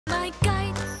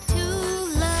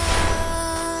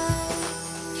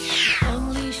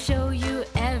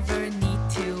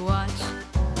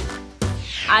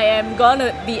I am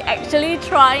gonna be actually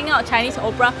trying out Chinese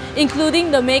opera, including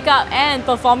the makeup and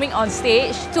performing on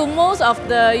stage. To most of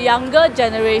the younger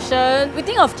generation, we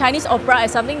think of Chinese opera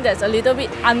as something that's a little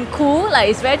bit uncool, like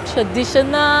it's very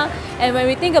traditional. And when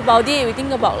we think about it, we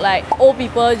think about like old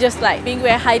people just like being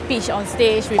very high-pitched on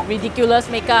stage with ridiculous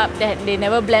makeup that they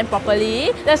never blend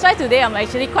properly. That's why today I'm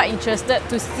actually quite interested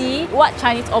to see what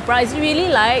Chinese opera is really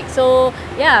like. So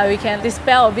yeah, we can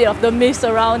dispel a bit of the myths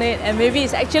around it and maybe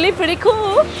it's actually pretty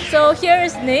cool. So here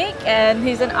is Nick and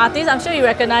he's an artist. I'm sure you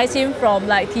recognize him from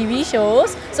like TV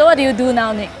shows. So what do you do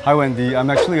now, Nick? Hi Wendy, I'm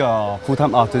actually a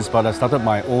full-time artist, but I started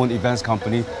my own events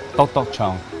company,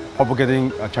 Teochew,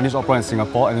 propagating Chinese opera in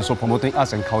Singapore and also promoting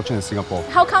arts and culture in Singapore.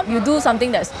 How come you do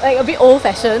something that's like a bit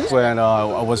old-fashioned? When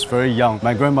I was very young,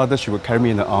 my grandmother, she would carry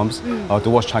me in her arms to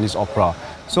watch Chinese opera.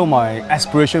 So my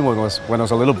aspiration when I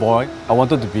was a little boy, I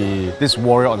wanted to be this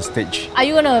warrior on stage. Are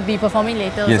you going to be performing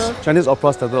later Yes. also? Chinese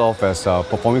opera started off as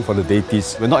performing for the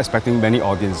deities. We're not expecting many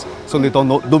audience, so they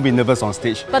don't be nervous on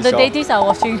stage. But the deities are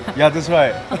watching. Yeah, that's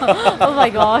right. Oh my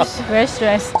gosh, very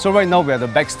stressed. So right now we're at the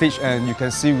backstage and you can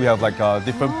see we have like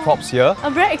different props here.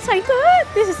 I'm very excited.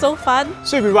 This is so fun.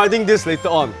 So you'll be riding this later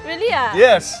on. Really?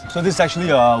 Yes. So this is actually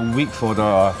a wig for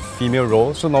the female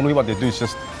role. So normally what they do is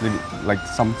just like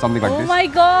something like this. Oh my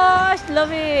gosh,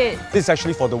 love it. This is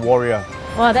actually for the warrior.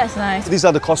 Wow, that's nice. These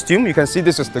are the costume. You can see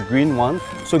this is the green one.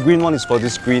 So green one is for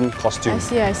this green costume. I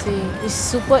see. It's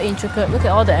super intricate. Look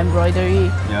at all the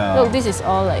embroidery. Yeah. Look, this is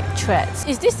all like threads.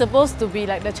 Is this supposed to be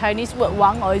like the Chinese word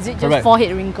wang or is it just Correct.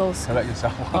 forehead wrinkles? Correct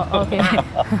yourself. Oh,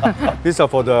 okay. These are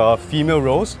for the female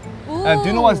roles. Ooh. And do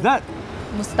you know what's that?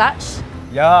 Mustache?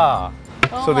 Yeah.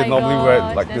 Oh So they my normally wear it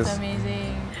gosh, like that's this. amazing.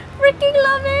 Freaking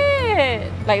love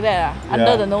it! Like that,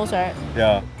 under the nose, right?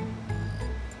 Yeah.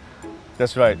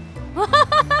 That's right.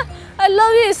 I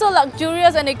love it, it's so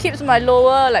luxurious and it keeps my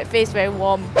lower like face very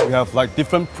warm. We have like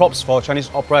different props for Chinese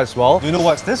opera as well. Do you know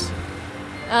what's this?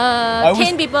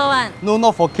 Cane people one. No,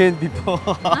 not for cane people.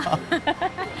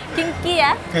 Kinky,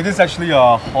 yeah? Okay, this is actually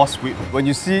a horse whip. When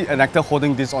you see an actor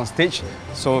holding this on stage,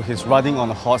 so he's riding on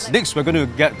a horse. Next, we're going to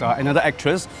get another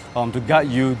actress to guide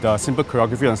you the simple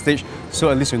choreography on stage, so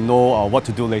at least you know what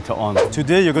to do later on.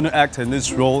 Today, you're going to act in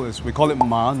this role, we call it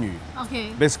Ma Nu.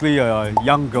 Okay. Basically, a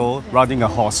young girl riding a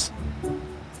horse.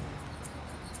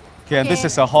 Okay, and this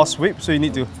is a horse whip, so you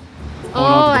need to hold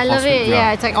on to the I horse love whip. it.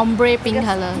 Yeah, it's like ombre pink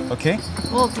color. Okay.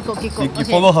 Oh, kiko. You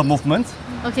follow her movement.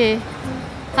 Okay.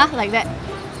 Huh? Like that?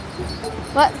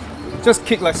 What? Just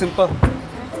kick like simple.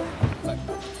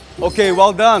 Okay,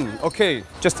 well done. Okay,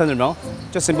 just turn around.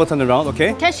 Just simple turn around,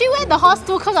 okay? Can she wear the horse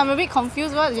too? Because I'm a bit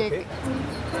confused. What? Okay.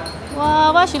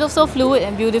 Wow, why she looks so fluid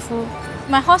and beautiful?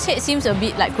 My horse head seems a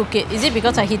bit like crooked. Is it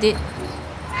because I hit it?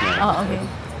 Oh, okay.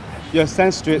 You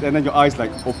stand straight and then your eyes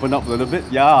like open up a little bit.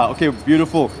 Yeah, okay,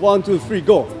 beautiful. 1, 2, 3,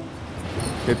 go.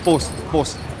 Okay, pose.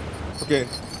 Okay,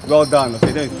 well done.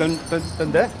 Okay, then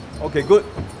turn there. Okay, good.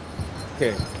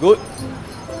 Okay, good.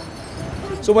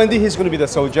 So Wendy, he's going to be the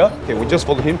soldier. Okay, we just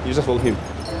follow him. You just follow him.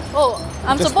 Oh,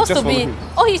 I'm Just supposed to follow be... him.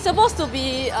 Oh, he's supposed to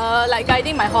be like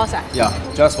guiding my horse. Yeah,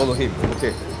 just follow him.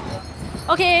 Okay.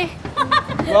 Okay.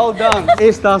 Well done,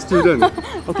 A-star student.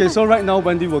 Okay, so right now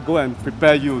Wendy will go and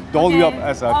prepare you, doll you up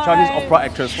as a Chinese opera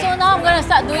actress. So now I'm gonna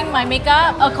start doing my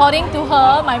makeup. According to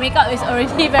her, my makeup is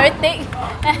already very thick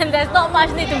and there's not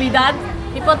much need to be done.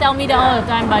 People tell me that all the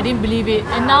time, but I didn't believe it.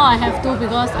 And now I have to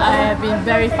because I have been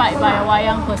verified by a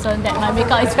wayang person that my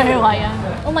makeup is very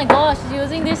wayang. Oh my gosh, she's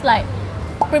using this like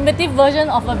primitive version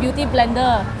of a beauty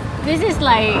blender. This is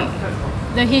like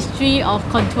the history of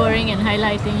contouring and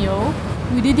highlighting, yo.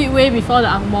 We did it way before the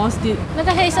Angmos did. 那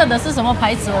个黑色的是什么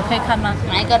牌子？我可以看吗？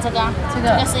哪一个？这个啊，这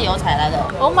个是油彩来的。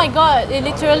Oh my god! It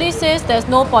literally says there's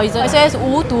no poison. It says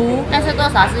无毒。但是多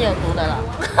少是有毒的了。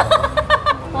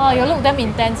哇，有 look damn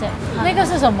intense 哎。那个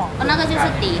是什么？那个就是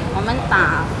底，我们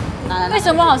打。为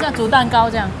什么好像煮蛋糕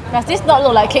这样 ？Does this not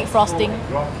look like cake frosting?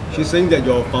 She's saying that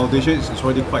your foundation is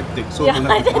already quite thick, so Yeah, you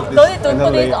I have to put don't need to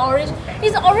another put this layer. orange.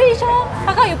 It's orange, oh.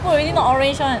 How come you put already not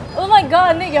orange one? Oh my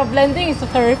god, Nick, your blending is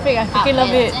terrific. I freaking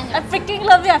love it. I freaking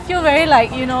love it. I feel very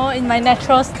like, you know, in my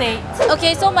natural state.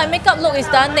 Okay, so my makeup look is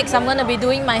done. Next, I'm gonna be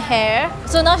doing my hair.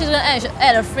 So now she's gonna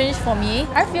add a fringe for me.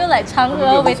 I feel like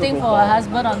Chang'e waiting for her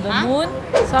husband on the moon.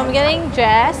 So I'm getting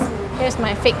dressed. Here's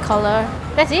my fake color.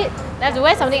 That's it. I have to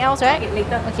wear something else, right?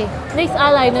 Later. Okay. Next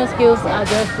eyeliner skills are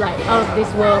just like out of this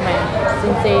world, man. It's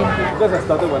insane. Because I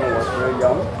started when I was very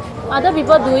young. Other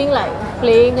people doing like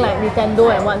playing like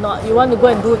Nintendo and whatnot. You want to go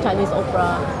and do Chinese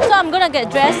opera. So I'm gonna get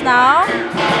dressed now.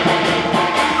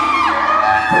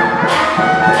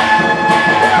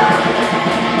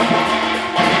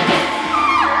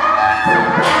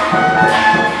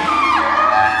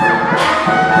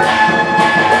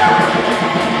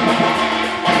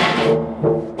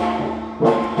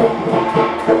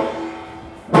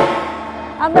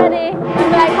 I'm ready.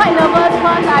 I'm like quite nervous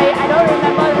because I don't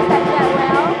remember the steps that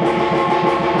well.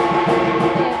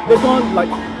 They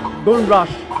don't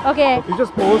rush. Okay. You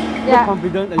just pose, Yeah. look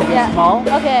confident, and you just smile.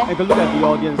 Okay. And you can look at the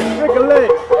audience. Break a leg.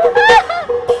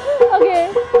 Okay.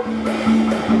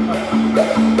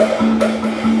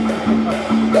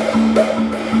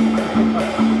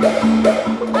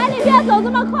 哎，你不要走这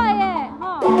么快耶！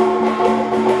哈。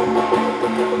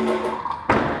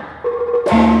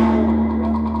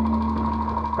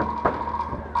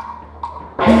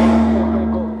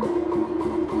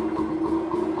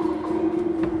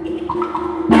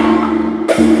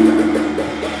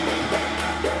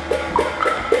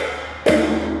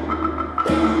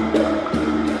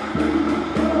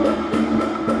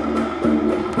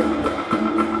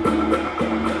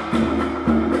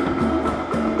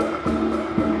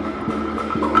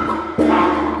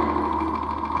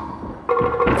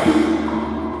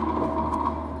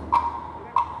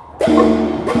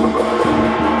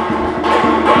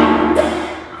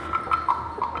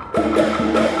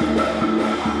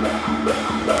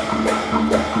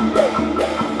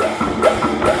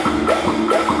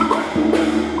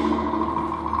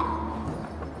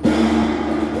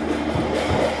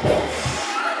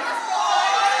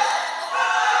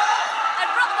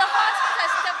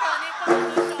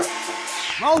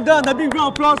Well done, a big round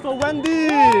of applause for Wendy.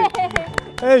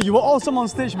 Hey, you were awesome on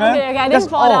stage, man. Okay, I didn't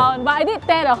fall down, but I did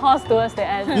tear the horse towards the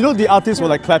end. You know the artists were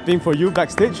like clapping for you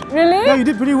backstage? Really? Yeah, you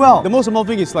did pretty well. The most important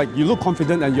thing is like you look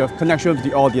confident and you have connection with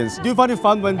the audience. Do you find it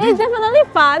fun, Wendy? It's definitely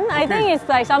fun. I think it's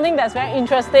like something that's very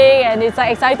interesting and it's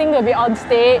like exciting to be on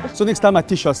stage. So next time I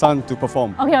teach your son to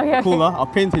perform. Okay. Cool, huh? I'll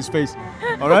paint his face.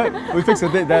 Alright? We fix a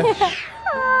date there.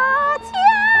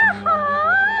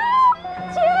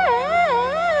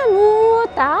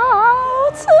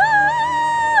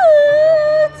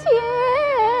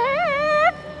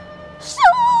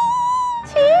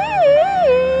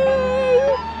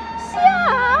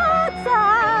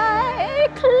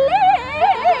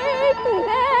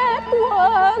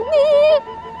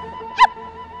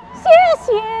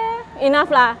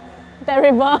 Enough lah.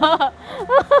 Terrible.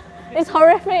 It's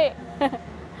horrific.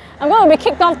 I'm going to be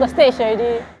kicked off the stage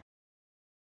already.